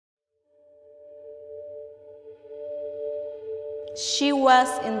She was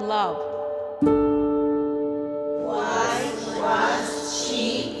in love. Why was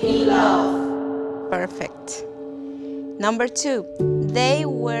she in love? Perfect. Number 2, they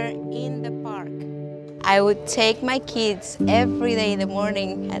were in the park. I would take my kids every day in the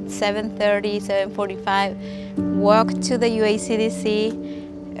morning at 7:30, 7:45, walk to the UACDC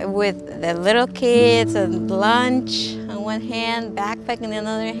with the little kids and lunch on one hand, backpack in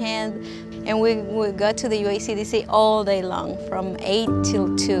another hand, and we would go to the UACDC all day long from 8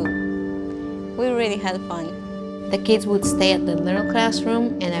 till 2. We really had fun. The kids would stay at the little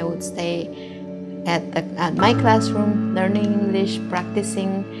classroom and I would stay at my classroom, learning English,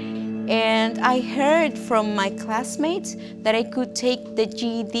 practicing. And I heard from my classmates that I could take the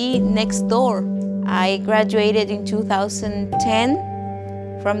GED next door. I graduated in 2010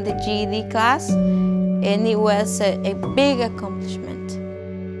 from the GED class, and it was a big accomplishment.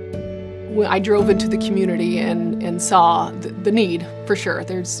 When I drove into the community and saw the need, for sure.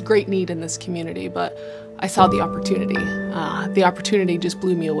 There's great need in this community, but I saw the opportunity. The opportunity just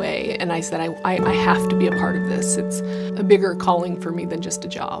blew me away, and I said, I have to be a part of this. It's a bigger calling for me than just a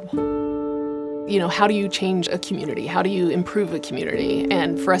job. You know, how do you change a community? How do you improve a community?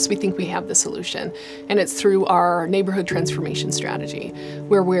 And for us, we think we have the solution. And it's through our neighborhood transformation strategy,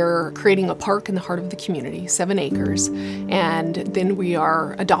 where we're creating a park in the heart of the community, 7 acres, and then we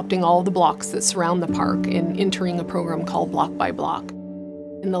are adopting all the blocks that surround the park and entering a program called Block by Block.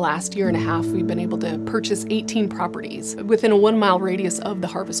 In the last year and a half, we've been able to purchase 18 properties within a 1-mile radius of the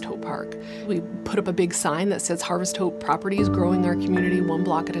Harvest Hope Park. We put up a big sign that says Harvest Hope Properties, growing our community 1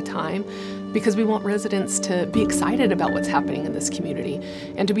 block at a time, because we want residents to be excited about what's happening in this community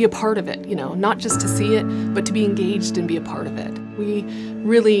and to be a part of it, you know, not just to see it, but to be engaged and be a part of it. We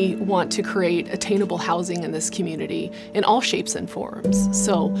really want to create attainable housing in this community in all shapes and forms.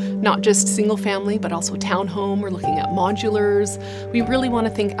 So not just single family, but also townhome. We're looking at modulars. We really want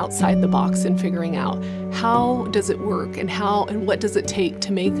to think outside the box and figuring out how does it work and what does it take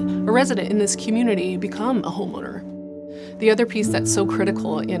to make a resident in this community become a homeowner. The other piece that's so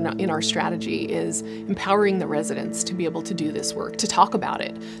critical in our strategy is empowering the residents to be able to do this work, to talk about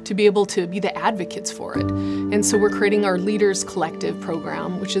it, to be able to be the advocates for it. And so we're creating our Leaders Collective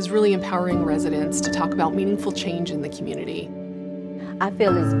program, which is really empowering residents to talk about meaningful change in the community. I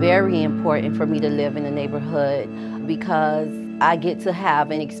feel it's very important for me to live in a neighborhood because I get to have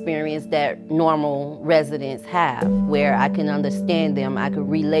an experience that normal residents have, where I can understand them, I can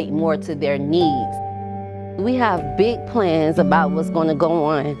relate more to their needs. We have big plans about what's going to go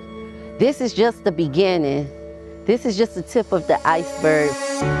on. This is just the beginning. This is just the tip of the iceberg.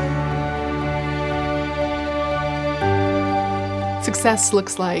 Success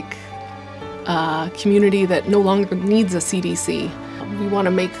looks like a community that no longer needs a CDC. We want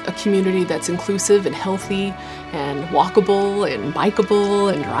to make a community that's inclusive and healthy and walkable and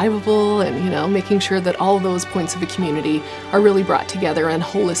bikeable and drivable, and, you know, making sure that all those points of a community are really brought together in a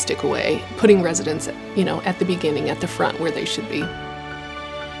holistic way, putting residents, you know, at the beginning, at the front where they should be.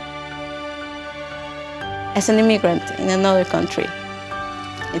 As an immigrant in another country,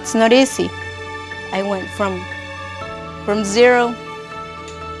 it's not easy. I went from zero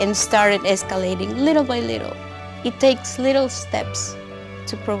and started escalating little by little. It takes little steps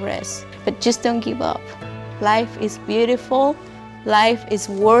to progress, but just don't give up. Life is beautiful. Life is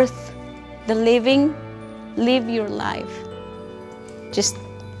worth the living. Live your life. Just,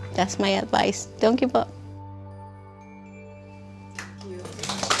 that's my advice. Don't give up.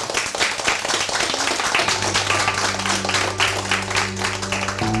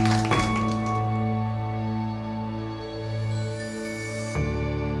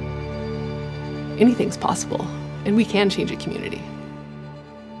 Anything's possible, and we can change a community.